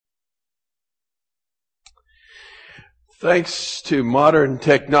Thanks to modern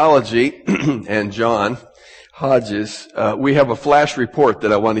technology and John Hodges, we have a flash report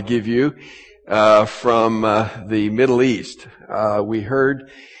that I want to give you from the Middle East. We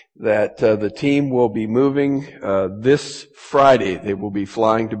heard that the team will be moving this Friday. They will be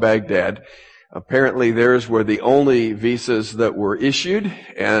flying to Baghdad. Apparently theirs were the only visas that were issued,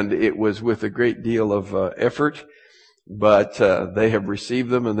 and it was with a great deal of effort. But they have received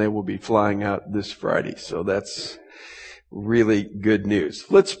them, and they will be flying out this Friday. So that's really good news.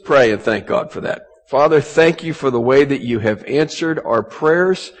 Let's pray and thank God for that. Father, thank you for the way that you have answered our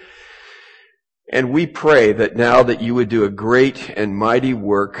prayers. And we pray that now that you would do a great and mighty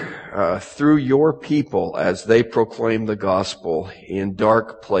work through your people as they proclaim the gospel in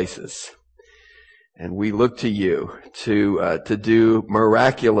dark places. And we look to you to do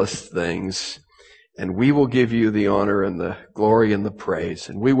miraculous things. And we will give you the honor and the glory and the praise.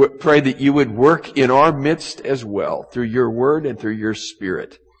 And we would pray that you would work in our midst as well through your word and through your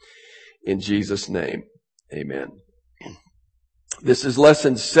spirit. In Jesus' name, amen. This is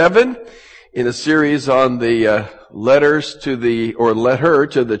lesson 7 in a series on the letters to the, or letter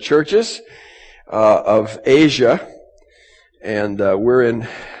to the churches of Asia. And we're in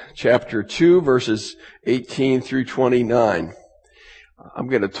chapter 2, verses 18 through 29. I'm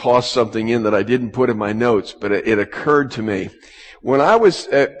going to toss something in that I didn't put in my notes, but it occurred to me. When I was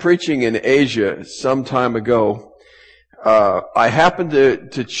preaching in Asia some time ago, I happened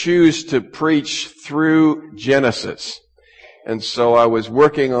to choose to preach through Genesis. And so I was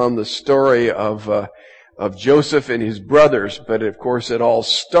working on the story of Joseph and his brothers, but of course it all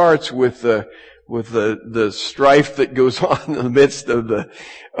starts with the strife that goes on in the midst of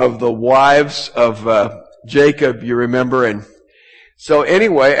the wives of Jacob, you remember. And so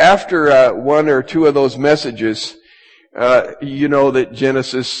anyway, after one or two of those messages, you know that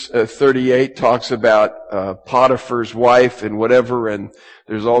Genesis 38 talks about Potiphar's wife and whatever, and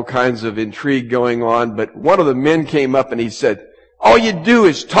there's all kinds of intrigue going on. But one of the men came up and he said, "All you do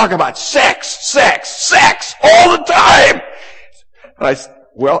is talk about sex all the time." And I said,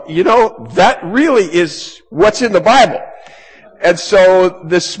 "Well, you know, that really is what's in the Bible." And so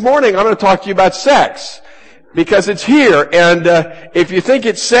this morning I'm going to talk to you about sex. Because it's here, and if you think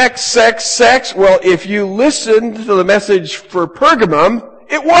it's sex, well, if you listened to the message for Pergamum,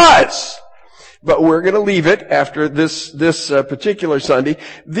 it was. But we're going to leave it after this particular Sunday.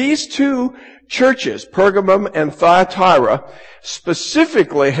 These two churches, Pergamum and Thyatira,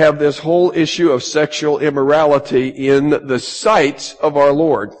 specifically have this whole issue of sexual immorality in the sights of our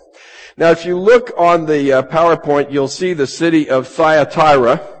Lord. Now, if you look on the PowerPoint, you'll see the city of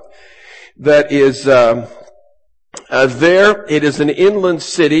Thyatira that is there. It is an inland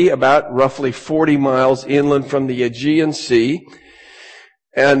city, about roughly 40 miles inland from the Aegean Sea.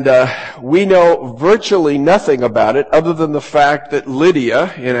 And we know virtually nothing about it other than the fact that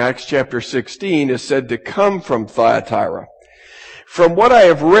Lydia, in Acts chapter 16, is said to come from Thyatira. From what I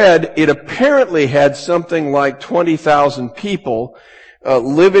have read, it apparently had something like 20,000 people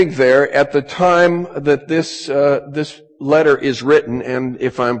living there at the time that this letter is written. And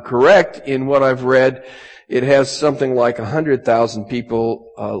if I'm correct in what I've read, it has something like 100,000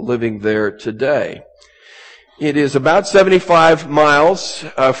 people living there today. It is about 75 miles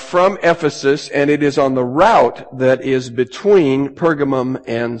from Ephesus, and it is on the route that is between Pergamum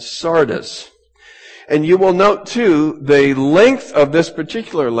and Sardis. And you will note, too, the length of this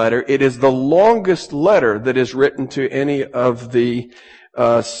particular letter. It is the longest letter that is written to any of the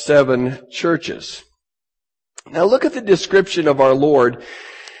 7 churches. Now look at the description of our Lord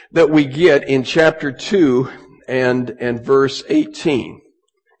that we get in chapter 2 and verse 18.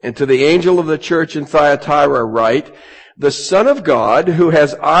 "And to the angel of the church in Thyatira write, the Son of God, who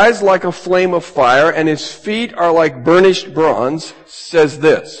has eyes like a flame of fire and his feet are like burnished bronze, says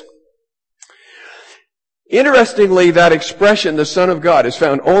this." Interestingly, that expression, the Son of God, is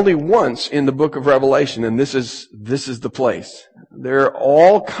found only once in the book of Revelation, and this is the place. There are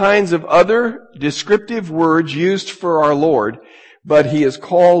all kinds of other descriptive words used for our Lord, but he is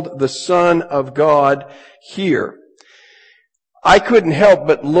called the Son of God here. I couldn't help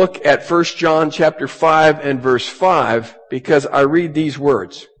but look at 1 John chapter 5 and verse 5 because I read these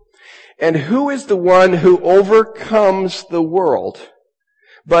words. "And who is the one who overcomes the world,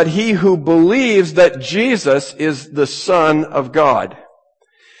 but he who believes that Jesus is the Son of God?"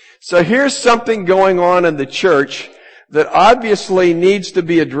 So here's something going on in the church that obviously needs to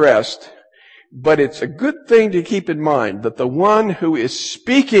be addressed. But it's a good thing to keep in mind that the one who is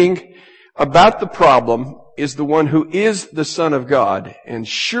speaking about the problem is the one who is the Son of God. And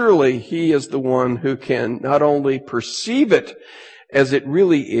surely he is the one who can not only perceive it as it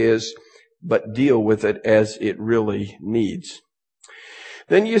really is, but deal with it as it really needs.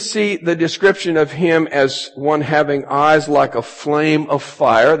 Then you see the description of him as one having eyes like a flame of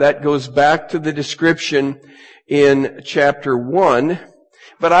fire. That goes back to the description in chapter 1.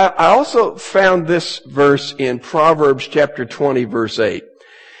 But I also found this verse in Proverbs chapter 20, verse 8.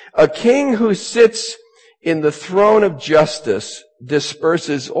 A king who sits in the throne of justice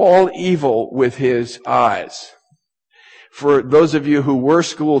disperses all evil with his eyes. For those of you who were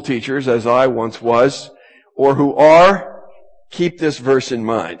school teachers, as I once was, or who are, keep this verse in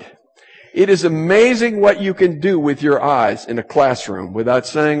mind. It is amazing what you can do with your eyes in a classroom. Without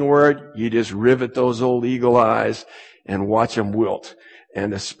saying a word, you just rivet those old eagle eyes and watch them wilt.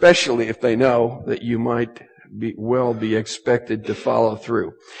 And especially if they know that you might be expected to follow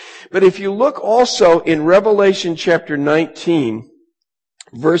through. But if you look also in Revelation chapter 19,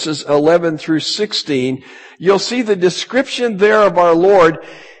 verses 11 through 16, you'll see the description there of our Lord.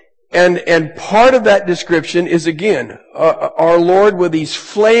 And part of that description is again, our Lord with these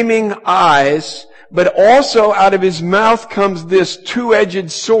flaming eyes, but also out of his mouth comes this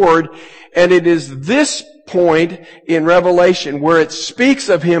two-edged sword, and it is this point in Revelation where it speaks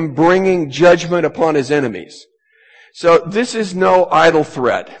of him bringing judgment upon his enemies. So this is no idle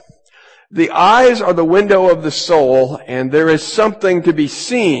threat. The eyes are the window of the soul, and there is something to be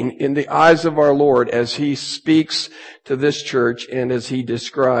seen in the eyes of our Lord as he speaks to this church and as he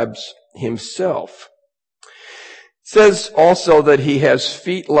describes himself. It says also that he has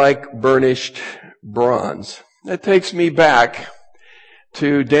feet like burnished bronze. That takes me back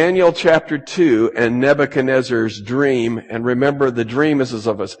to Daniel chapter 2 and Nebuchadnezzar's dream. And remember, the dream is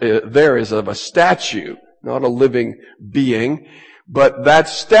of a statue, not a living being. But that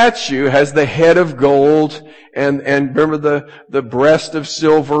statue has the head of gold and remember the breast of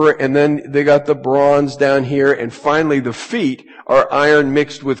silver, and then they got the bronze down here, and finally the feet are iron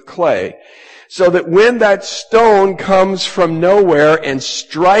mixed with clay. So that when that stone comes from nowhere and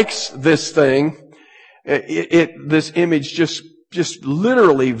strikes this thing, this image just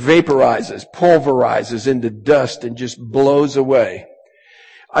literally vaporizes, pulverizes into dust and just blows away.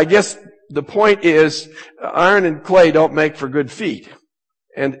 I guess the point is, iron and clay don't make for good feet.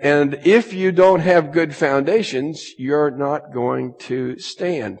 And if you don't have good foundations, you're not going to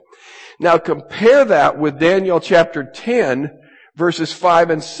stand. Now compare that with Daniel chapter 10, verses 5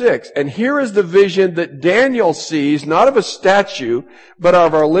 and 6. And here is the vision that Daniel sees, not of a statue, but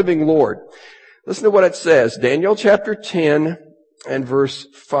of our living Lord. Listen to what it says. Daniel chapter 10 and verse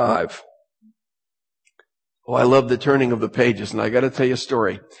 5. Oh, I love the turning of the pages, and I got to tell you a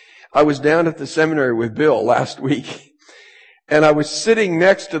story. I was down at the seminary with Bill last week, and I was sitting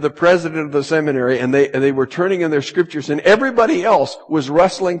next to the president of the seminary, and they were turning in their scriptures, and everybody else was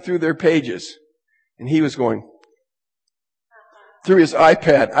rustling through their pages. And he was going through his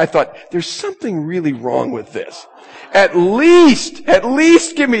iPad. I thought, there's something really wrong with this. At least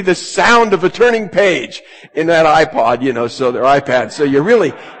give me the sound of a turning page in that iPod, so their iPad, so you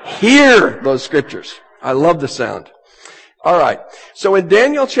really hear those scriptures. I love the sound. All right. So in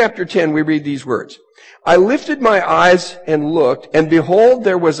Daniel chapter 10, we read these words. I lifted my eyes and looked, and behold,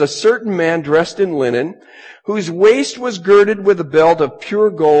 there was a certain man dressed in linen, whose waist was girded with a belt of pure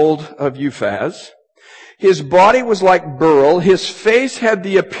gold of Uphaz. His body was like beryl. His face had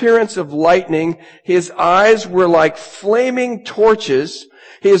the appearance of lightning. His eyes were like flaming torches.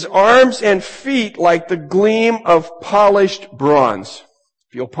 His arms and feet like the gleam of polished bronze.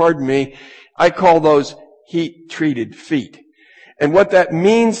 If you'll pardon me, I call those heat-treated feet. And what that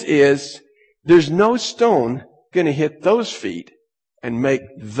means is there's no stone going to hit those feet and make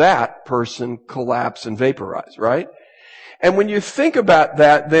that person collapse and vaporize, right? And when you think about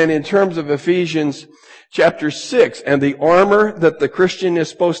that, then in terms of Ephesians chapter 6 and the armor that the Christian is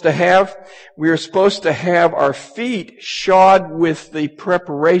supposed to have, we are supposed to have our feet shod with the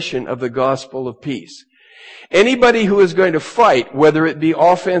preparation of the gospel of peace. Anybody who is going to fight, whether it be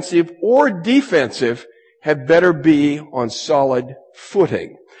offensive or defensive, had better be on solid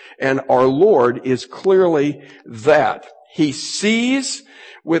footing. And our Lord is clearly that. He sees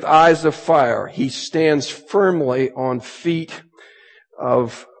with eyes of fire. He stands firmly on feet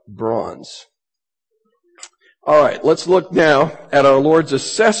of bronze. All right, let's look now at our Lord's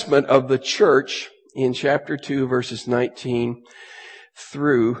assessment of the church in chapter 2, verses 19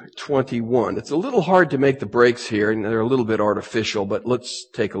 through 21. It's a little hard to make the breaks here, and they're a little bit artificial, but let's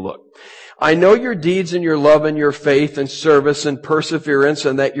take a look. I know your deeds and your love and your faith and service and perseverance,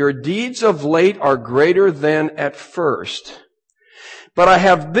 and that your deeds of late are greater than at first. But I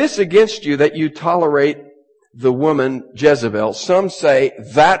have this against you, that you tolerate the woman Jezebel. Some say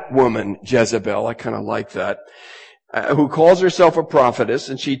that woman Jezebel. I kind of like that. who calls herself a prophetess,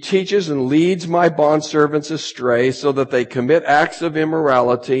 and she teaches and leads my bondservants astray so that they commit acts of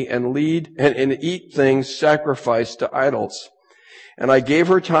immorality and eat things sacrificed to idols. And I gave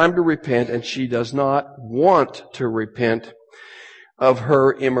her time to repent, and she does not want to repent of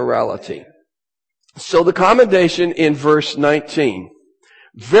her immorality. So the commendation in verse 19,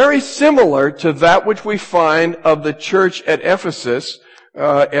 very similar to that which we find of the church at Ephesus,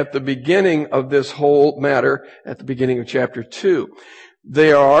 at the beginning of this whole matter, at the beginning of chapter 2.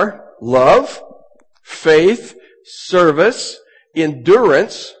 They are love, faith, service,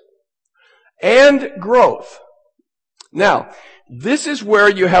 endurance, and growth. Now, this is where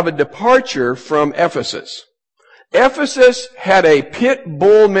you have a departure from Ephesus. Ephesus had a pit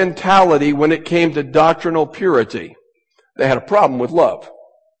bull mentality when it came to doctrinal purity. They had a problem with love.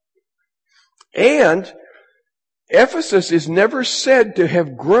 And Ephesus is never said to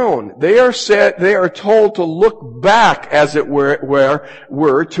have grown. They are told to look back, as it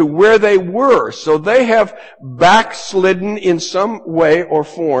were, to where they were. So they have backslidden in some way or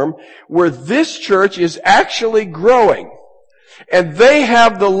form, where this church is actually growing. And they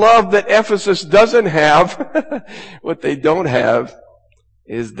have the love that Ephesus doesn't have. What they don't have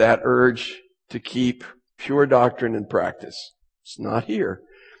is that urge to keep pure doctrine and practice. It's not here,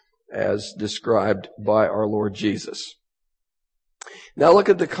 as described by our Lord Jesus. Now look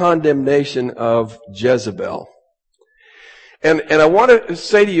at the condemnation of Jezebel. And I want to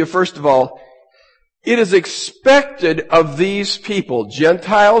say to you, first of all, it is expected of these people,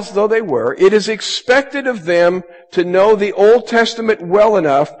 Gentiles though they were, it is expected of them to know the Old Testament well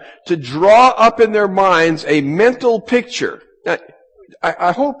enough to draw up in their minds a mental picture. Now,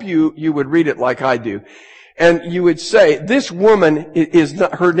 I hope you would read it like I do. And you would say, this woman is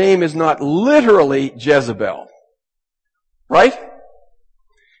not, her name is not literally Jezebel. Right?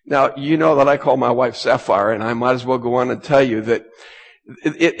 Now, you know that I call my wife Sapphire, and I might as well go on and tell you that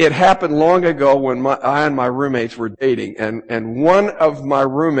it happened long ago when I and my roommates were dating, and one of my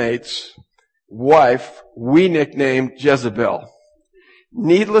roommates' wife, we nicknamed Jezebel.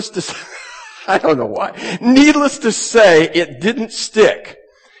 Needless to say, I don't know why. Needless to say, it didn't stick.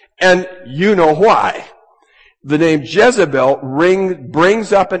 And you know why. The name Jezebel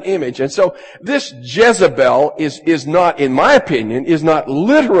brings up an image. And so this Jezebel is not, in my opinion, is not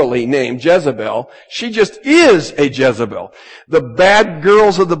literally named Jezebel. She just is a Jezebel. The bad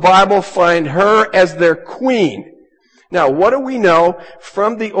girls of the Bible find her as their queen. Now, what do we know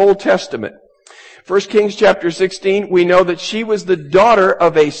from the Old Testament? 1 Kings chapter 16, we know that she was the daughter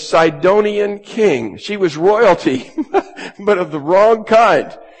of a Sidonian king. She was royalty, but of the wrong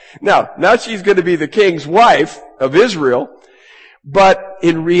kind. Now she's going to be the king's wife of Israel, but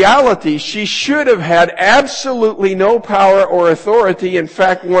in reality, she should have had absolutely no power or authority. In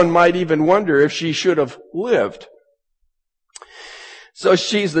fact, one might even wonder if she should have lived. So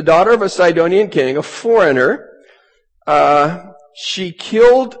she's the daughter of a Sidonian king, a foreigner. She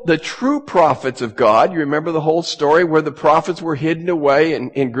killed the true prophets of God. You remember the whole story where the prophets were hidden away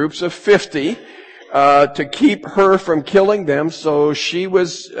in groups of 50. To keep her from killing them, so she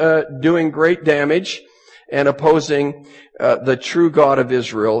was doing great damage and opposing the true God of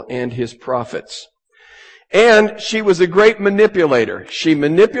Israel and His prophets. And she was a great manipulator. She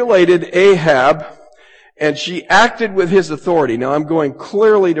manipulated Ahab, and she acted with his authority. Now I'm going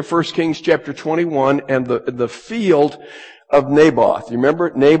clearly to 1 Kings chapter 21 and the field of Naboth. You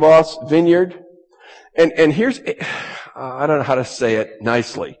remember Naboth's vineyard? And here's, I don't know how to say it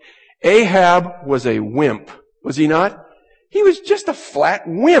nicely. Ahab was a wimp, was he not? He was just a flat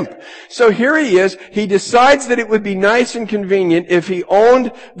wimp. So here he is. He decides that it would be nice and convenient if he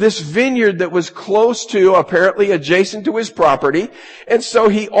owned this vineyard that was close to, apparently adjacent to his property. And so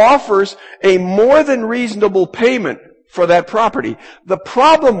he offers a more than reasonable payment for that property. The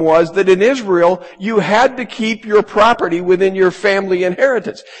problem was that in Israel, you had to keep your property within your family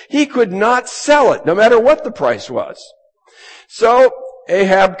inheritance. He could not sell it, no matter what the price was. So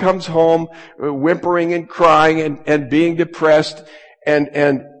Ahab comes home whimpering and crying and being depressed, and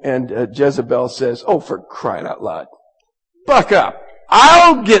Jezebel says, "Oh, for crying out loud, buck up.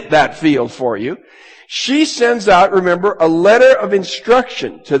 I'll get that field for you." She sends out, remember, a letter of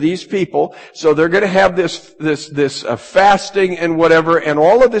instruction to these people. So they're going to have this fasting and whatever, and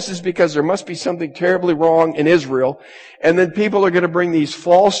all of this is because there must be something terribly wrong in Israel. And then people are going to bring these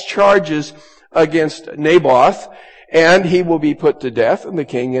false charges against Naboth, and he will be put to death, and the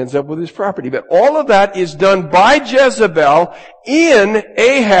king ends up with his property. But all of that is done by Jezebel in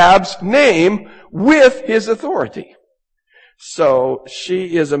Ahab's name with his authority. So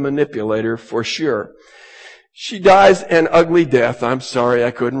she is a manipulator for sure. She dies an ugly death. I'm sorry,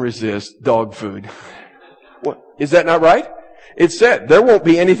 I couldn't resist. Dog food. What? Is that not right? It said, there won't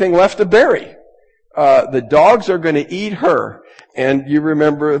be anything left to bury. The dogs are going to eat her. And you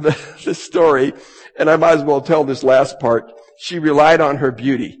remember the story, and I might as well tell this last part. She relied on her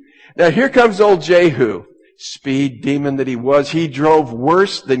beauty. Now here comes old Jehu. Speed demon that he was, he drove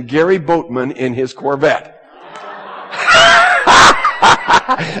worse than Gary Boatman in his Corvette.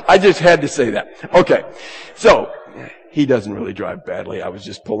 I just had to say that. Okay. So, he doesn't really drive badly. I was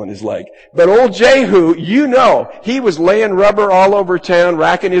just pulling his leg. But old Jehu, you know, he was laying rubber all over town,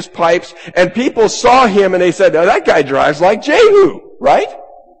 racking his pipes, and people saw him and they said, "Oh, that guy drives like Jehu," right?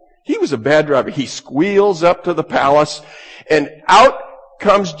 He was a bad driver. He squeals up to the palace, and out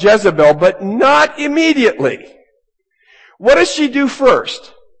comes Jezebel, but not immediately. What does she do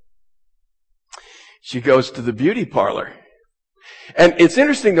first? She goes to the beauty parlor. And it's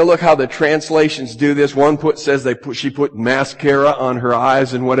interesting to look how the translations do this. One says she put mascara on her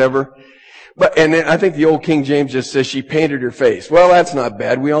eyes and whatever. And then I think the old King James just says she painted her face. Well, that's not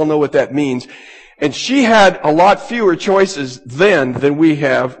bad. We all know what that means. And she had a lot fewer choices then than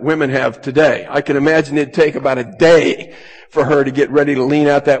women have today. I can imagine it'd take about a day for her to get ready to lean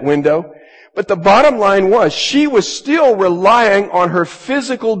out that window. But the bottom line was, she was still relying on her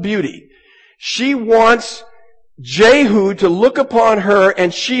physical beauty. She wants Jehu to look upon her,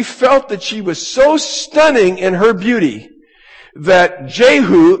 and she felt that she was so stunning in her beauty that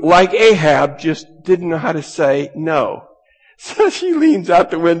Jehu, like Ahab, just didn't know how to say no. So she leans out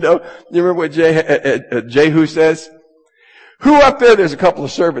the window. You remember what Jehu says? "Who up there?" There's a couple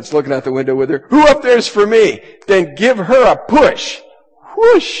of servants looking out the window with her. "Who up there is for me? Then give her a push."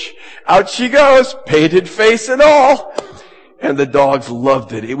 Whoosh! Out she goes, painted face and all. And the dogs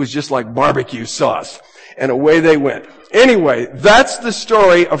loved it. It was just like barbecue sauce. And away they went. Anyway, that's the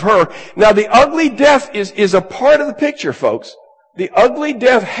story of her. Now, the ugly death is a part of the picture, folks. The ugly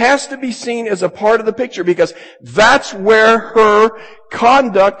death has to be seen as a part of the picture because that's where her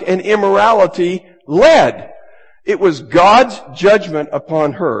conduct and immorality led. It was God's judgment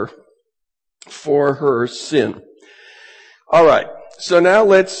upon her for her sin. All right. So now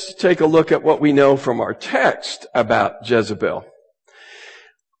let's take a look at what we know from our text about Jezebel.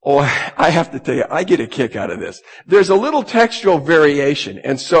 Oh, I have to tell you, I get a kick out of this. There's a little textual variation.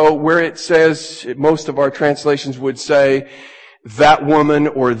 And so where it says, most of our translations would say, that woman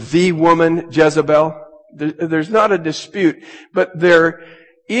or the woman Jezebel, there's not a dispute. But there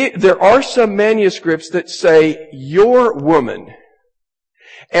are some manuscripts that say, your woman.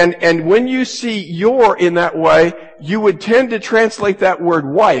 And when you see your in that way, you would tend to translate that word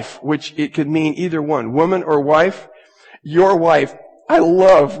wife, which it could mean either one, woman or wife. Your wife. I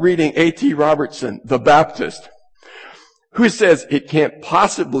love reading A.T. Robertson, the Baptist, who says it can't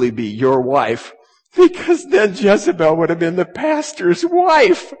possibly be your wife because then Jezebel would have been the pastor's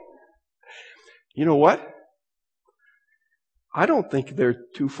wife. You know what? I don't think they're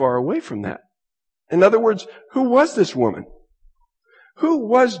too far away from that. In other words, who was this woman? Who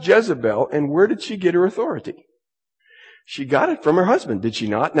was Jezebel and where did she get her authority? She got it from her husband, did she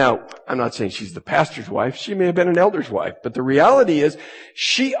not? Now, I'm not saying she's the pastor's wife. She may have been an elder's wife. But the reality is,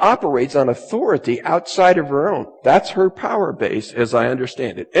 she operates on authority outside of her own. That's her power base, as I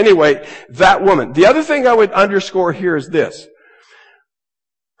understand it. Anyway, that woman. The other thing I would underscore here is this.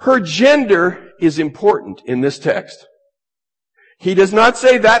 Her gender is important in this text. He does not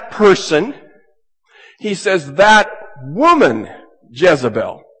say that person. He says that woman,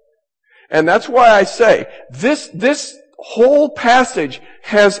 Jezebel. And that's why I say, this whole passage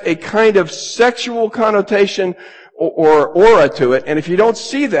has a kind of sexual connotation or aura to it. And if you don't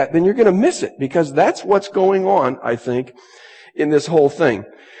see that, then you're going to miss it because that's what's going on, I think, in this whole thing.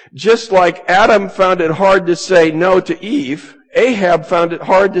 Just like Adam found it hard to say no to Eve, Ahab found it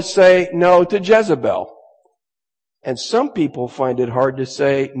hard to say no to Jezebel. And some people find it hard to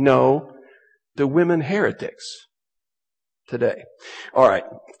say no to women heretics today. All right.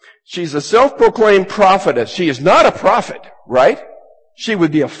 She's a self-proclaimed prophetess. She is not a prophet, right? She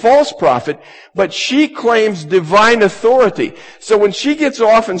would be a false prophet, but she claims divine authority. So when she gets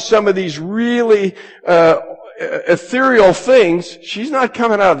off in some of these really ethereal things, she's not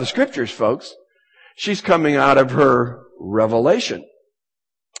coming out of the scriptures, folks. She's coming out of her revelation.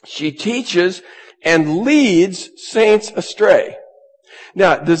 She teaches and leads saints astray.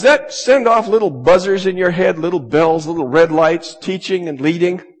 Now, does that send off little buzzers in your head, little bells, little red lights, teaching and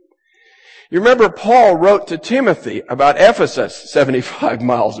leading? You remember Paul wrote to Timothy about Ephesus, 75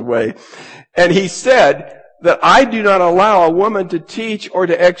 miles away, and he said that I do not allow a woman to teach or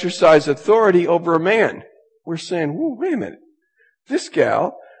to exercise authority over a man. We're saying, whoa, wait a minute. This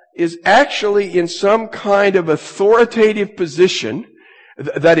gal is actually in some kind of authoritative position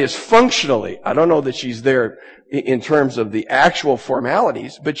That is functionally. I don't know that she's there in terms of the actual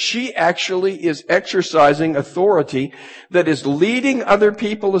formalities, but she actually is exercising authority that is leading other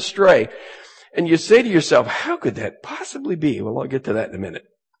people astray. And you say to yourself, how could that possibly be? Well, I'll get to that in a minute.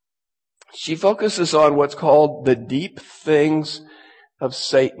 She focuses on what's called the deep things of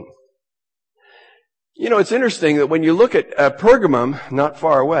Satan. You know, it's interesting that when you look at Pergamum, not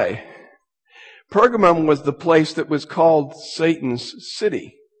far away, Pergamum was the place that was called Satan's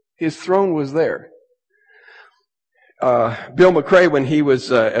city. His throne was there. Bill McRae, when he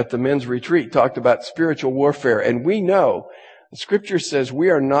was at the men's retreat, talked about spiritual warfare. And we know, the Scripture says, we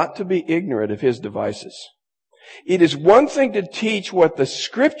are not to be ignorant of his devices. It is one thing to teach what the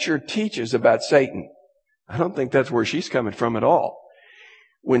Scripture teaches about Satan. I don't think that's where she's coming from at all.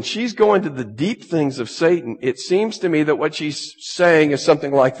 When she's going to the deep things of Satan, it seems to me that what she's saying is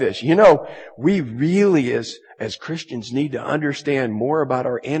something like this. You know, we really as Christians need to understand more about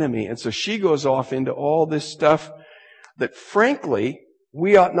our enemy. And so she goes off into all this stuff that frankly,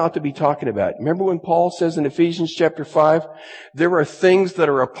 we ought not to be talking about. Remember when Paul says in Ephesians chapter 5, there are things that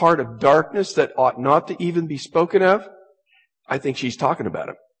are a part of darkness that ought not to even be spoken of? I think she's talking about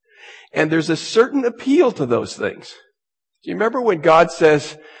them. And there's a certain appeal to those things. Do you remember when God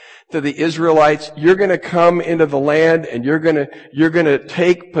says to the Israelites, you're going to come into the land and you're going to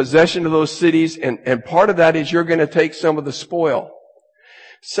take possession of those cities, and part of that is you're going to take some of the spoil.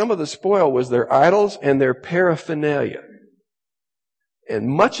 Some of the spoil was their idols and their paraphernalia. And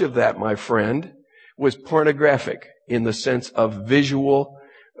much of that, my friend, was pornographic in the sense of visual,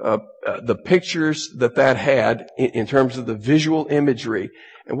 the pictures that had in terms of the visual imagery.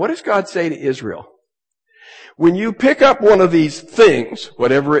 And what does God say to Israel? When you pick up one of these things,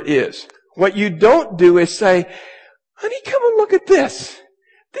 whatever it is, what you don't do is say, honey, come and look at this.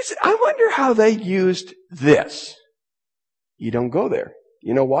 I wonder how they used this. You don't go there.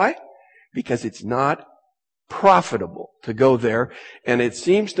 You know why? Because it's not profitable to go there. And it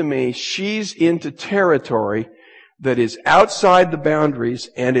seems to me she's into territory that is outside the boundaries,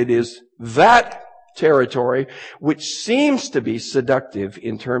 and it is that territory which seems to be seductive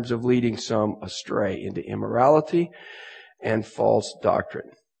in terms of leading some astray into immorality and false doctrine.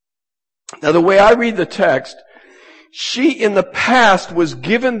 Now, the way I read the text, she in the past was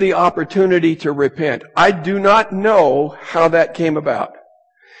given the opportunity to repent. I do not know how that came about.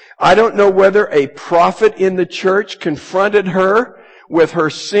 I don't know whether a prophet in the church confronted her with her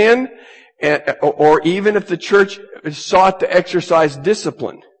sin, or even if the church sought to exercise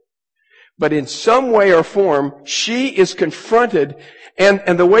discipline. But in some way or form, she is confronted,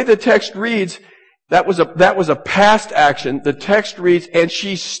 and the way the text reads, that was a past action. The text reads, and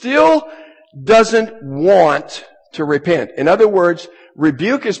she still doesn't want to repent. In other words,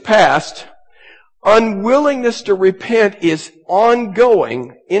 rebuke is past. Unwillingness to repent is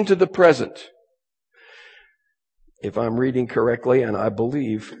ongoing into the present. If I'm reading correctly, and I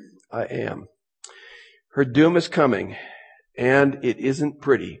believe I am. Her doom is coming, and it isn't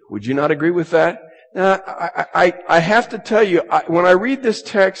pretty. Would you not agree with that? Now, I have to tell you, when I read this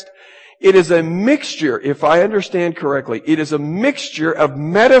text, it is a mixture, if I understand correctly, it is a mixture of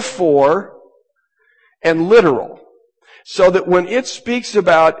metaphor and literal. So that when it speaks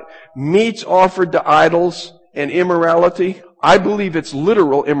about meats offered to idols and immorality, I believe it's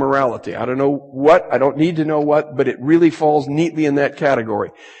literal immorality. I don't know what, I don't need to know what, but it really falls neatly in that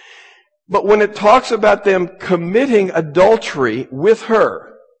category. But when it talks about them committing adultery with her,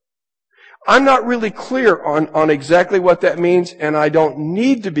 I'm not really clear on exactly what that means, and I don't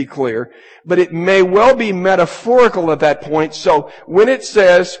need to be clear, but it may well be metaphorical at that point. So when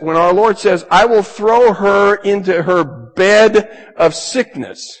our Lord says, I will throw her into her bed of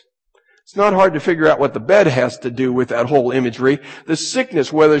sickness, it's not hard to figure out what the bed has to do with that whole imagery. The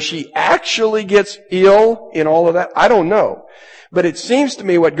sickness, whether she actually gets ill in all of that, I don't know. But it seems to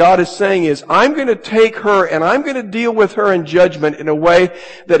me what God is saying is, I'm going to take her and I'm going to deal with her in judgment in a way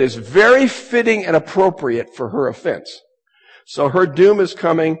that is very fitting and appropriate for her offense. So her doom is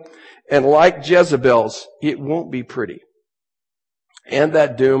coming, and like Jezebel's, it won't be pretty. And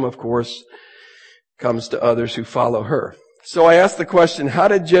that doom, of course, comes to others who follow her. So I ask the question, how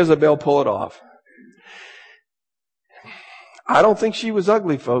did Jezebel pull it off? I don't think she was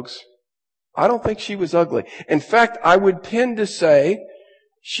ugly, folks. I don't think she was ugly. In fact, I would tend to say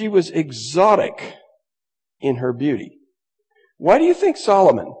she was exotic in her beauty. Why do you think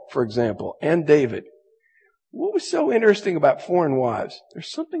Solomon, for example, and David, what was so interesting about foreign wives? There's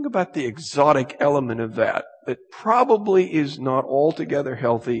something about the exotic element of that probably is not altogether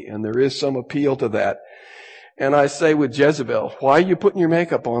healthy, and there is some appeal to that. And I say with Jezebel, why are you putting your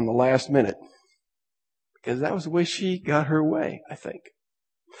makeup on the last minute? Because that was the way she got her way, I think.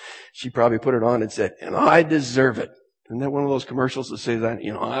 She probably put it on and said, and I deserve it. Isn't that one of those commercials that says that,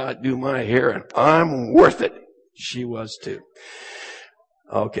 I do my hair and I'm worth it? She was too.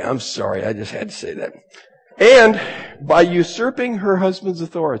 Okay, I'm sorry. I just had to say that. And by usurping her husband's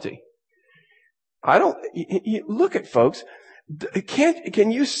authority. Look at folks.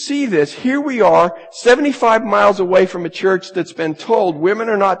 Can you see this? Here we are, 75 miles away from a church that's been told women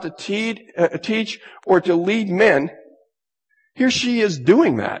are not to teach or to lead men. Here she is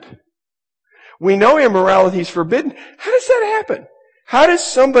doing that. We know immorality is forbidden. How does that happen? How does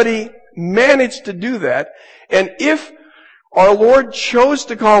somebody manage to do that? And if our Lord chose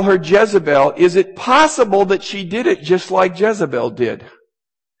to call her Jezebel, is it possible that she did it just like Jezebel did?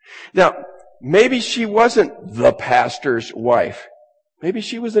 Now, maybe she wasn't the pastor's wife. Maybe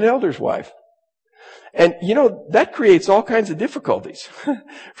she was an elder's wife. And that creates all kinds of difficulties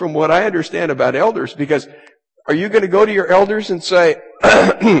from what I understand about elders, because are you going to go to your elders and say,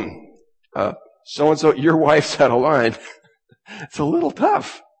 so-and-so, your wife's out of line? It's a little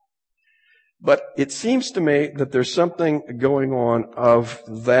tough. But it seems to me that there's something going on of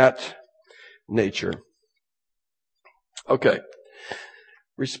that nature. Okay.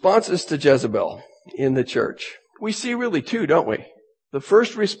 Responses to Jezebel in the church. We see really two, don't we? The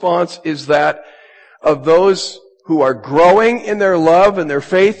first response is that of those who are growing in their love and their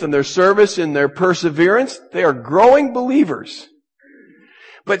faith and their service and their perseverance. They are growing believers.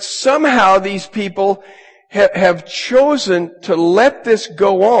 But somehow these people have chosen to let this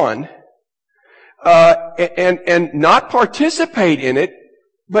go on and not participate in it,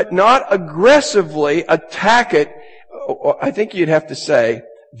 but not aggressively attack it. I think you'd have to say,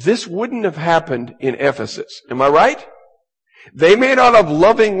 this wouldn't have happened in Ephesus. Am I right? They may not have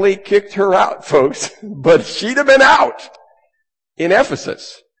lovingly kicked her out, folks, but she'd have been out in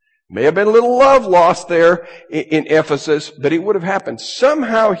Ephesus. May have been a little love lost there in Ephesus, but it would have happened.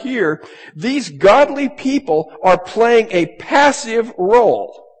 Somehow here, these godly people are playing a passive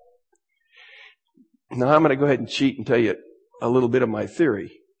role. Now I'm going to go ahead and cheat and tell you a little bit of my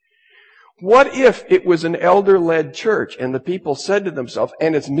theory. What if it was an elder-led church and the people said to themselves,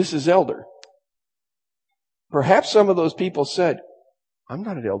 and it's Mrs. Elder? Perhaps some of those people said, I'm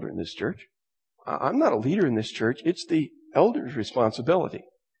not an elder in this church. I'm not a leader in this church. It's the elder's responsibility.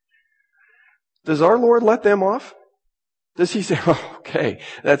 Does our Lord let them off? Does he say, okay,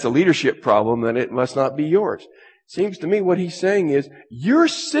 that's a leadership problem, then it must not be yours? Seems to me what he's saying is, you're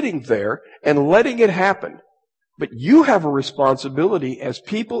sitting there and letting it happen. But you have a responsibility as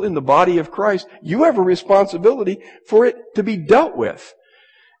people in the body of Christ. You have a responsibility for it to be dealt with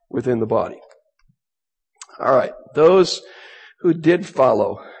within the body. All right, those who did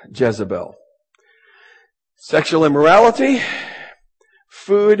follow Jezebel. Sexual immorality,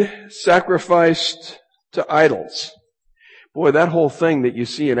 food sacrificed to idols. Boy, that whole thing that you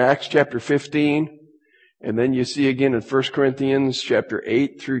see in Acts chapter 15, and then you see again in 1 Corinthians chapter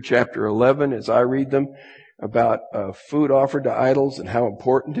 8 through chapter 11, as I read them, about food offered to idols and how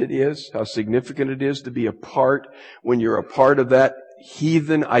important it is, how significant it is to be a part when you're a part of that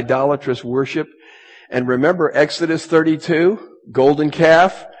heathen idolatrous worship. And remember Exodus 32, golden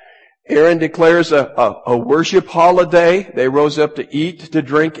calf. Aaron declares a worship holiday. They rose up to eat, to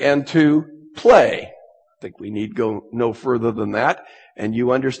drink, and to play. I think we need go no further than that. And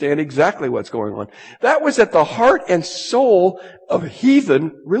you understand exactly what's going on. That was at the heart and soul of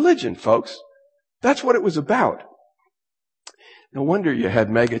heathen religion, folks. That's what it was about. No wonder you had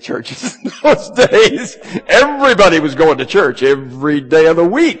mega churches in those days. Everybody was going to church every day of the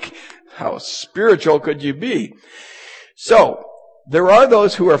week. How spiritual could you be? So, there are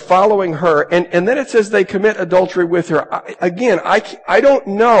those who are following her, and then it says they commit adultery with her. I don't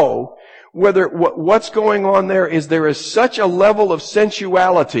know whether what's going on there is such a level of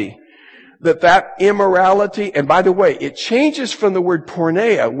sensuality that immorality, and by the way, it changes from the word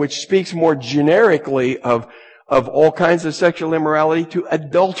porneia, which speaks more generically of all kinds of sexual immorality, to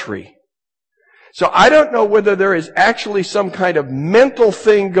adultery. So I don't know whether there is actually some kind of mental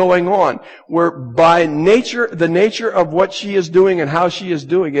thing going on where by nature, the nature of what she is doing and how she is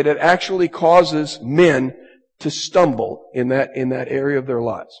doing it, it actually causes men to stumble in that area of their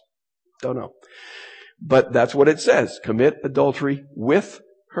lives. Don't know. But that's what it says. Commit adultery with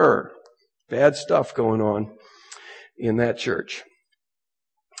her. Bad stuff going on in that church.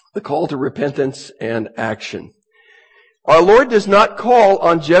 The call to repentance and action. Our Lord does not call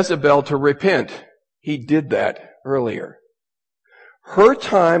on Jezebel to repent. He did that earlier. Her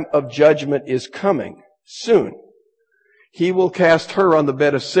time of judgment is coming soon. He will cast her on the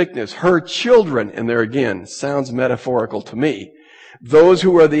bed of sickness. Her children, and there again, sounds metaphorical to me. Those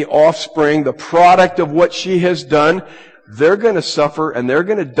who are the offspring, the product of what she has done, they're going to suffer and they're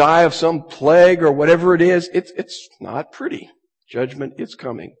going to die of some plague or whatever it is. It's not pretty. Judgment is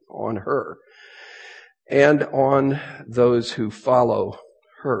coming on her and on those who follow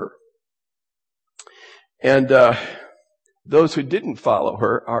her. And those who didn't follow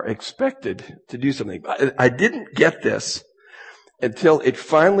her are expected to do something. I didn't get this until it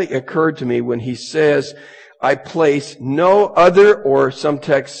finally occurred to me when he says, I place no other, or some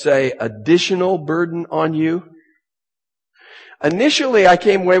texts say, additional burden on you. Initially, I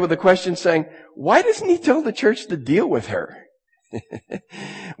came away with a question saying, why doesn't he tell the church to deal with her?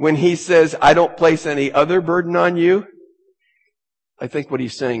 When he says, I don't place any other burden on you, I think what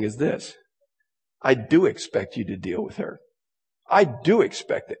he's saying is this. I do expect you to deal with her. I do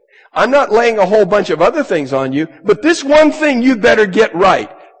expect it. I'm not laying a whole bunch of other things on you, but this one thing you better get right.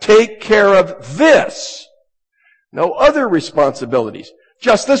 Take care of this. No other responsibilities.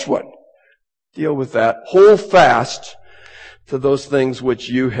 Just this one. Deal with that. Hold fast to those things which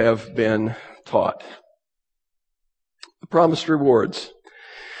you have been taught. The promised rewards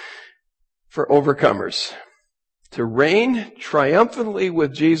for overcomers. To reign triumphantly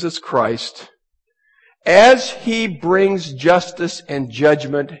with Jesus Christ as he brings justice and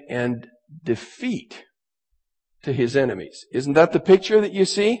judgment and defeat to his enemies. Isn't that the picture that you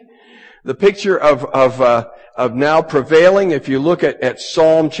see? The picture of now prevailing. If you look at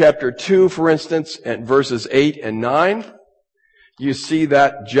Psalm chapter 2, for instance, at verses 8 and 9, you see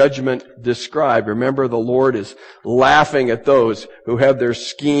that judgment described. Remember, the Lord is laughing at those who have their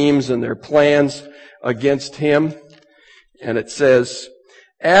schemes and their plans against him. And it says,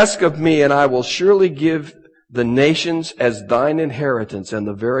 ask of me, and I will surely give the nations as thine inheritance, and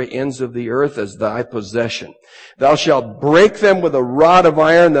the very ends of the earth as thy possession. Thou shalt break them with a rod of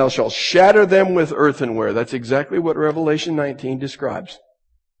iron, thou shalt shatter them with earthenware. That's exactly what Revelation 19 describes.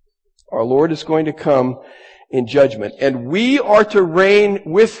 Our Lord is going to come in judgment, and we are to reign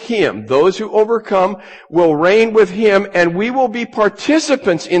with him. Those who overcome will reign with him, and we will be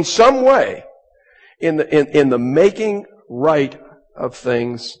participants in some way in the making right of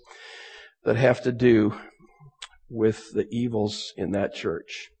things that have to do with the evils in that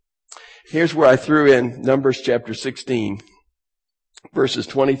church. Here's where I threw in Numbers chapter 16, verses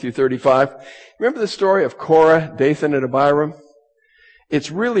 20 through 35. Remember the story of Korah, Dathan, and Abiram?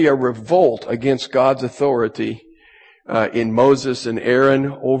 It's really a revolt against God's authority in Moses and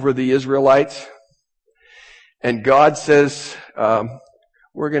Aaron over the Israelites. And God says,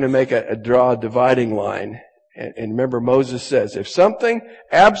 we're going to draw a dividing line. And remember, Moses says, if something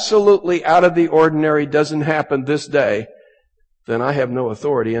absolutely out of the ordinary doesn't happen this day, then I have no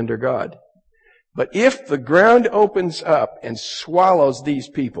authority under God. But if the ground opens up and swallows these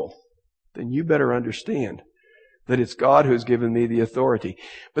people, then you better understand that it's God who's given me the authority.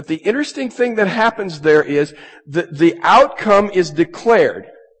 But the interesting thing that happens there is that the outcome is declared.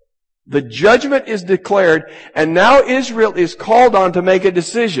 The judgment is declared, and now Israel is called on to make a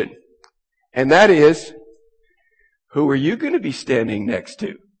decision. And that is, who are you going to be standing next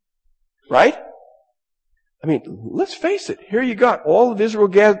to? Right? I mean, let's face it. Here you got all of Israel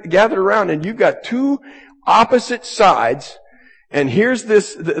gathered around, and you've got two opposite sides, and here's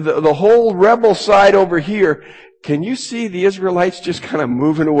the whole rebel side over here. Can you see the Israelites just kind of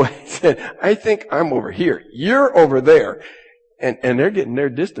moving away? I think I'm over here. You're over there. And they're getting their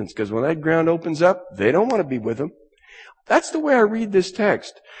distance, because when that ground opens up, they don't want to be with them. That's the way I read this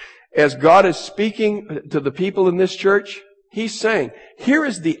text. As God is speaking to the people in this church, he's saying, here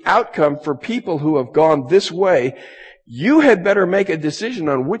is the outcome for people who have gone this way. You had better make a decision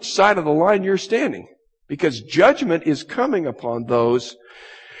on which side of the line you're standing, because judgment is coming upon those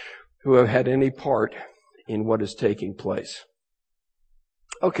who have had any part in what is taking place.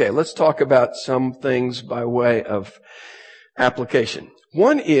 Okay, let's talk about some things by way of application.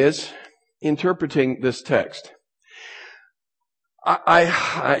 One is interpreting this text.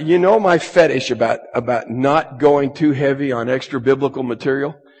 I you know my fetish about not going too heavy on extra biblical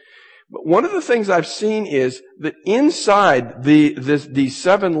material. But one of the things I've seen is that inside these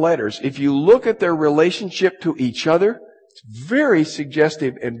 7 letters, if you look at their relationship to each other, it's very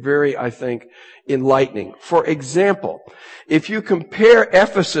suggestive and very, I think, enlightening. For example, if you compare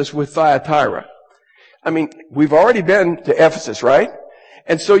Ephesus with Thyatira, I mean, we've already been to Ephesus, right?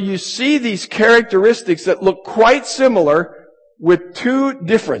 And so you see these characteristics that look quite similar with 2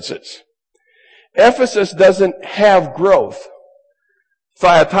 differences. Ephesus doesn't have growth.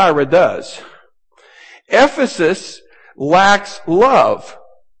 Thyatira does. Ephesus lacks love.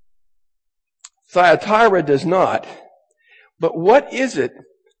 Thyatira does not. But what is it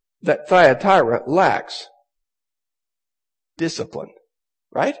that Thyatira lacks? Discipline.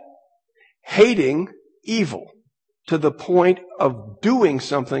 Right? Hating evil. to the point of doing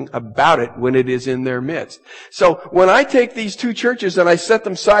something about it when it is in their midst. So when I take these two churches and I set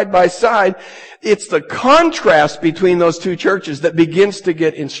them side by side, it's the contrast between those two churches that begins to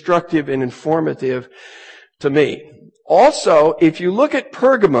get instructive and informative to me. Also, if you look at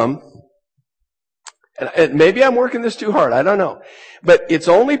Pergamum, and maybe I'm working this too hard, I don't know, but it's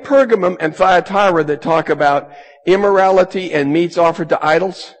only Pergamum and Thyatira that talk about immorality and meats offered to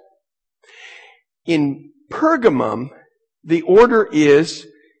idols. In Pergamum, the order is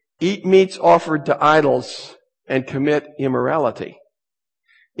eat meats offered to idols and commit immorality.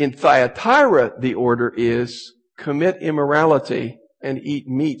 In Thyatira, the order is commit immorality and eat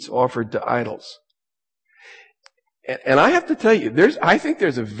meats offered to idols. And I have to tell you, I think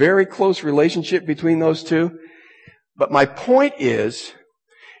there's a very close relationship between those two. But my point is,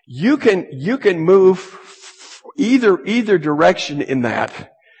 you can move either direction in that.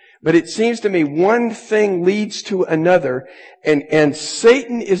 But it seems to me one thing leads to another, and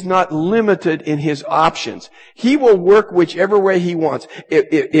Satan is not limited in his options. He will work whichever way he wants.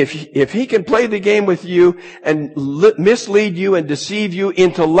 If he can play the game with you and mislead you and deceive you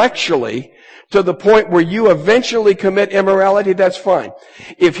intellectually to the point where you eventually commit immorality, that's fine.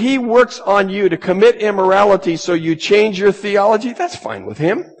 If he works on you to commit immorality so you change your theology, that's fine with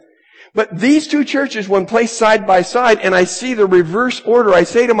him. But these two churches, when placed side by side, and I see the reverse order, I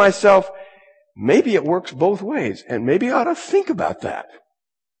say to myself, maybe it works both ways, and maybe I ought to think about that.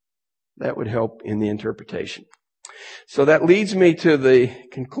 That would help in the interpretation. So that leads me to the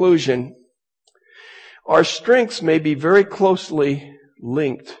conclusion. Our strengths may be very closely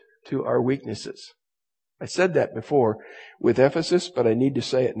linked to our weaknesses. I said that before with Ephesus, but I need to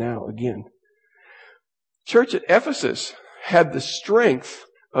say it now again. Church at Ephesus had the strength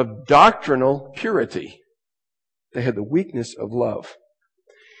of doctrinal purity. They had the weakness of love.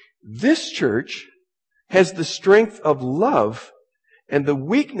 This church has the strength of love and the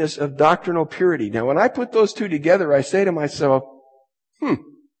weakness of doctrinal purity. Now, when I put those two together, I say to myself,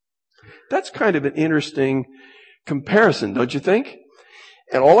 that's kind of an interesting comparison, don't you think?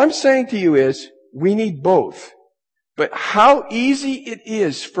 And all I'm saying to you is, we need both. But how easy it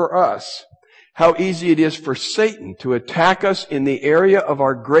is for us, how easy it is for Satan to attack us in the area of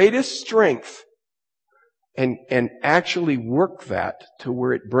our greatest strength and actually work that to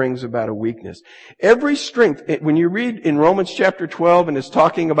where it brings about a weakness. Every strength, when you read in Romans chapter 12 and it's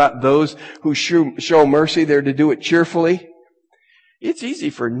talking about those who show mercy, they're to do it cheerfully. It's easy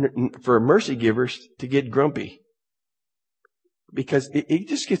for mercy givers to get grumpy because it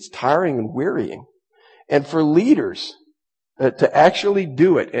just gets tiring and wearying. And for leaders to actually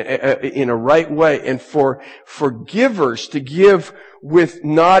do it in a right way, and for givers to give with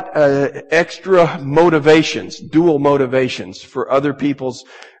not extra motivations, dual motivations for other people's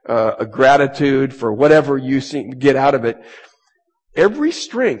gratitude, for whatever you get out of it. Every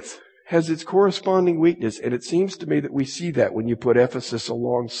strength has its corresponding weakness, and it seems to me that we see that when you put Ephesus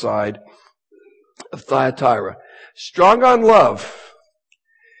alongside of Thyatira. Strong on love,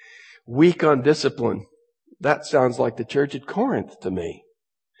 weak on discipline. That sounds like the church at Corinth to me,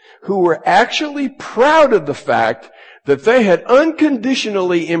 who were actually proud of the fact that they had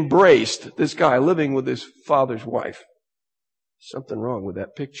unconditionally embraced this guy living with his father's wife. Something wrong with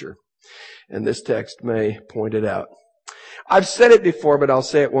that picture, and this text may point it out. I've said it before, but I'll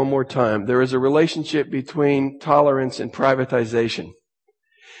say it one more time. There is a relationship between tolerance and privatization.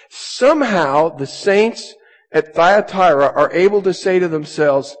 Somehow the saints at Thyatira are able to say to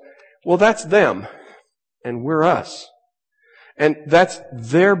themselves, well, that's them. And we're us. And that's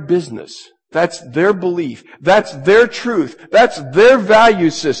their business. That's their belief. That's their truth. That's their value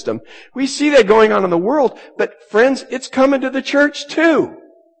system. We see that going on in the world, but friends, it's coming to the church too.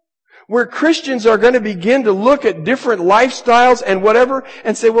 Where Christians are going to begin to look at different lifestyles and whatever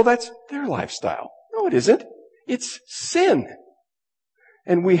and say, well, that's their lifestyle. No, it isn't. It's sin.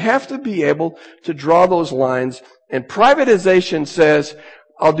 And we have to be able to draw those lines. And privatization says,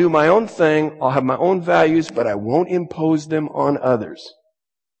 I'll do my own thing, I'll have my own values, but I won't impose them on others.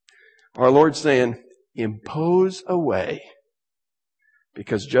 Our Lord's saying, impose away,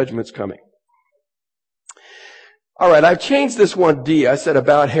 because judgment's coming. All right, I've changed this one D. I said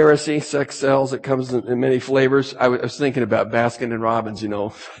about heresy, sex sells. It comes in many flavors. I was thinking about Baskin and Robbins,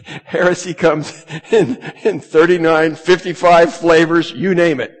 Heresy comes in 39, 55 flavors, you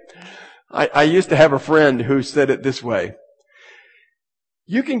name it. I used to have a friend who said it this way.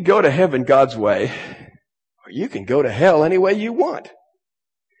 You can go to heaven God's way, or you can go to hell any way you want.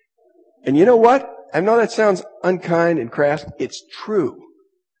 And you know what? I know that sounds unkind and crass. It's true.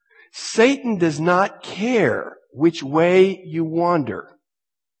 Satan does not care which way you wander.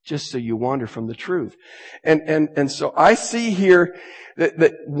 just so you wander from the truth. And so I see here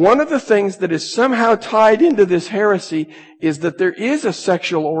that one of the things that is somehow tied into this heresy is that there is a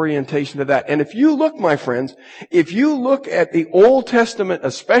sexual orientation to that. And if you look, my friends, if you look at the Old Testament,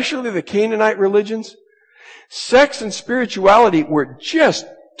 especially the Canaanite religions, sex and spirituality were just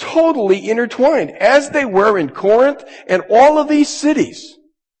totally intertwined, as they were in Corinth and all of these cities.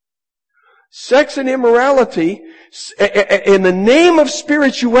 Sex and immorality, in the name of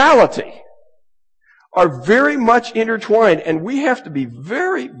spirituality, are very much intertwined, and we have to be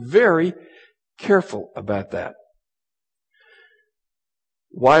very, very careful about that.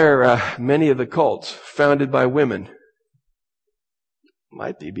 Why are many of the cults founded by women?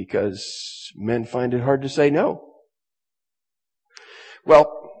 Might be because men find it hard to say no.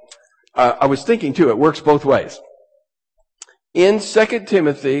 Well, I was thinking too, it works both ways. In 2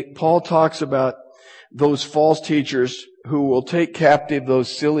 Timothy, Paul talks about those false teachers who will take captive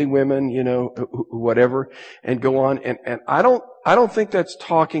those silly women, whatever, and go on. And I don't think that's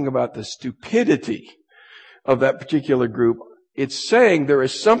talking about the stupidity of that particular group. It's saying there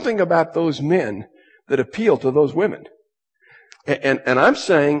is something about those men that appeal to those women. And I'm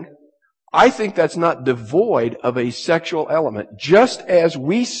saying, I think that's not devoid of a sexual element, just as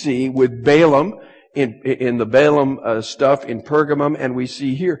we see with Balaam in the Balaam stuff in Pergamum, and we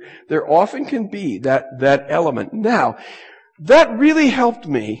see here, there often can be that element. Now, that really helped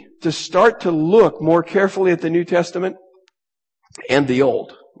me to start to look more carefully at the New Testament and the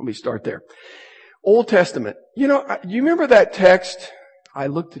Old. Let me start there. Old Testament. You remember that text? I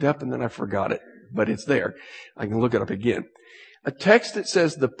looked it up and then I forgot it, but it's there. I can look it up again. A text that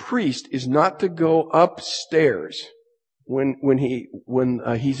says the priest is not to go upstairs when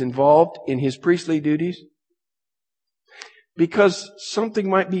he's involved in his priestly duties, because something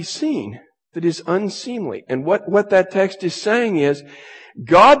might be seen that is unseemly. And what that text is saying is,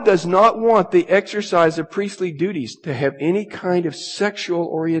 God does not want the exercise of priestly duties to have any kind of sexual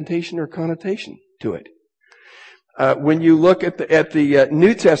orientation or connotation to it. When you look at the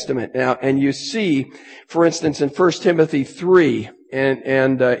New Testament now, and you see, for instance, in 1 Timothy 3 and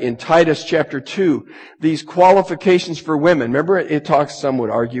in Titus chapter 2, these qualifications for women. Remember, it talks, some would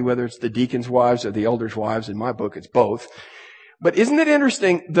argue whether it's the deacons' wives or the elders' wives. In my book, it's both. But isn't it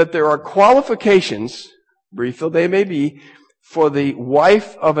interesting that there are qualifications, brief though they may be, for the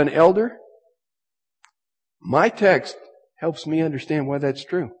wife of an elder? My text helps me understand why that's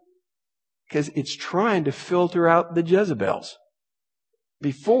true. Because it's trying to filter out the Jezebels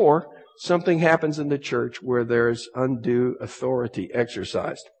before something happens in the church where there's undue authority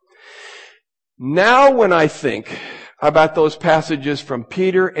exercised. Now when I think about those passages from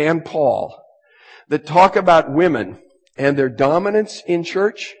Peter and Paul that talk about women and their dominance in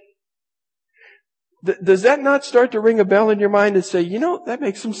church, does that not start to ring a bell in your mind and say, that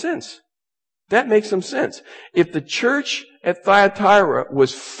makes some sense? That makes some sense. If the church at Thyatira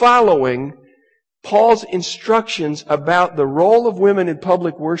was following Paul's instructions about the role of women in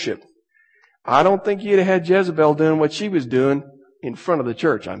public worship, I don't think you'd have had Jezebel doing what she was doing in front of the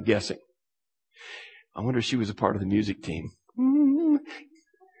church, I'm guessing. I wonder if she was a part of the music team.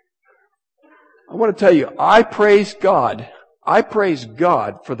 I want to tell you, I praise God. I praise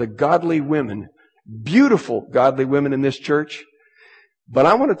God for the godly women, beautiful godly women in this church. But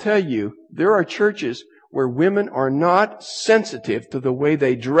I want to tell you, there are churches where women are not sensitive to the way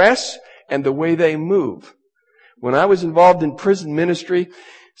they dress and the way they move. When I was involved in prison ministry,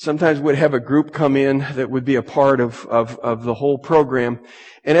 sometimes we'd have a group come in that would be a part of the whole program.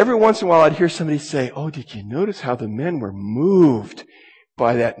 And every once in a while I'd hear somebody say, "Oh, did you notice how the men were moved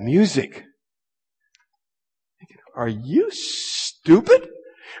by that music?" Are you stupid?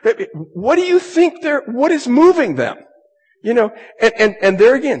 What do you think what is moving them? And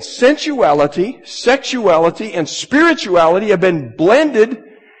there again, sensuality, sexuality, and spirituality have been blended.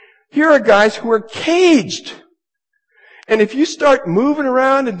 Here are guys who are caged. And if you start moving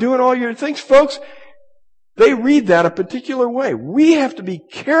around and doing all your things, folks, they read that a particular way. We have to be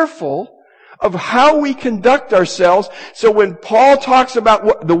careful of how we conduct ourselves. So when Paul talks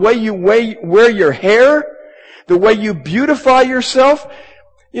about the way you wear your hair, the way you beautify yourself,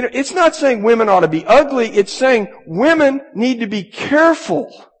 it's not saying women ought to be ugly. It's saying women need to be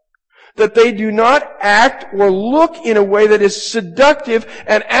careful that they do not act or look in a way that is seductive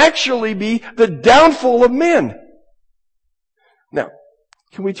and actually be the downfall of men. Now,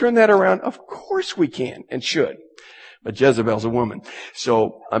 can we turn that around? Of course we can and should. But Jezebel's a woman.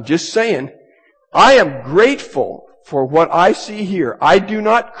 So I'm just saying, I am grateful for what I see here. I do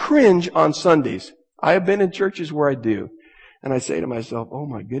not cringe on Sundays. I have been in churches where I do. And I say to myself, oh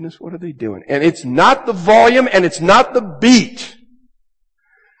my goodness, what are they doing? And it's not the volume and it's not the beat.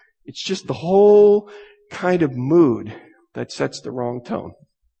 It's just the whole kind of mood that sets the wrong tone.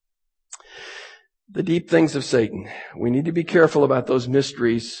 The deep things of Satan. We need to be careful about those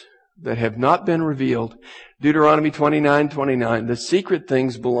mysteries that have not been revealed. Deuteronomy 29:29. The secret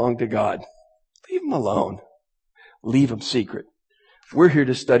things belong to God. Leave them alone. Leave them secret. We're here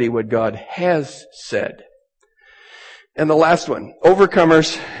to study what God has said. And the last one.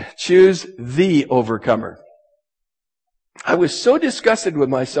 Overcomers choose the overcomer. I was so disgusted with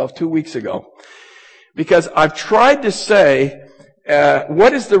myself 2 weeks ago because I've tried to say,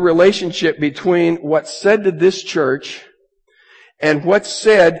 what is the relationship between what's said to this church and what's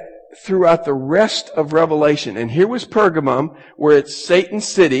said throughout the rest of Revelation? And here was Pergamum, where it's Satan's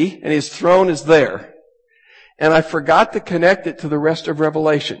city, and his throne is there. And I forgot to connect it to the rest of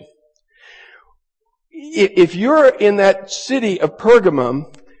Revelation. If you're in that city of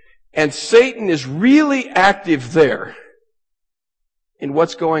Pergamum, and Satan is really active there in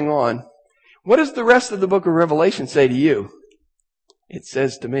what's going on, what does the rest of the book of Revelation say to you? It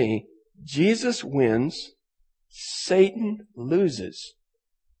says to me, Jesus wins, Satan loses.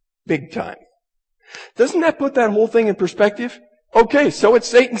 Big time. Doesn't that put that whole thing in perspective? Okay, so it's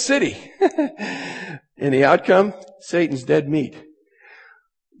Satan's city. And the outcome? Satan's dead meat.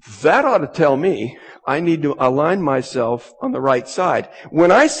 That ought to tell me I need to align myself on the right side.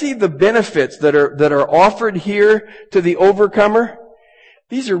 When I see the benefits that are offered here to the overcomer,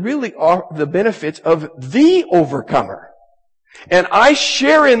 these are really the benefits of the overcomer. And I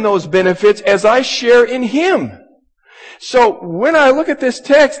share in those benefits as I share in Him. So when I look at this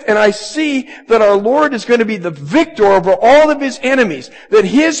text and I see that our Lord is going to be the victor over all of His enemies, that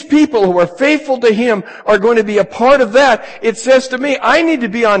His people who are faithful to Him are going to be a part of that, it says to me, I need to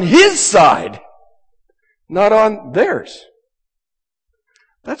be on His side, not on theirs.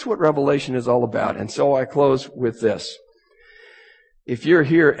 That's what Revelation is all about. And so I close with this. If you're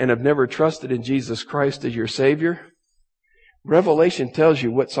here and have never trusted in Jesus Christ as your Savior, Revelation tells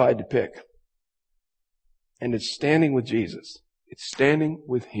you what side to pick. And it's standing with Jesus. It's standing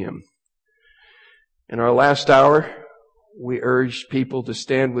with Him. In our last hour, we urged people to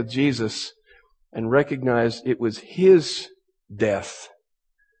stand with Jesus and recognize it was His death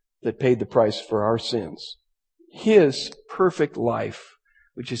that paid the price for our sins. His perfect life,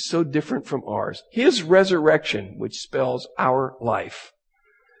 which is so different from ours. His resurrection, which spells our life.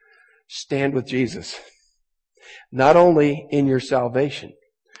 Stand with Jesus. Not only in your salvation,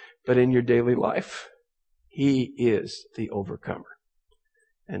 but in your daily life. He is the overcomer.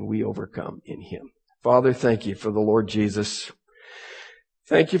 And we overcome in Him. Father, thank You for the Lord Jesus.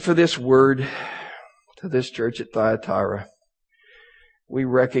 Thank You for this word to this church at Thyatira. We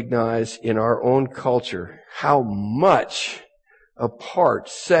recognize in our own culture how much a part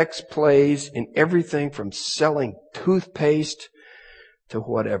sex plays in everything from selling toothpaste to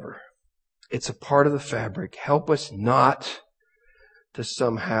whatever. It's a part of the fabric. Help us not to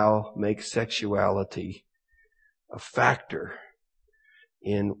somehow make sexuality a factor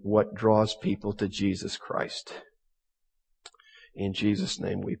in what draws people to Jesus Christ. In Jesus'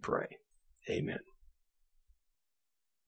 name we pray. Amen.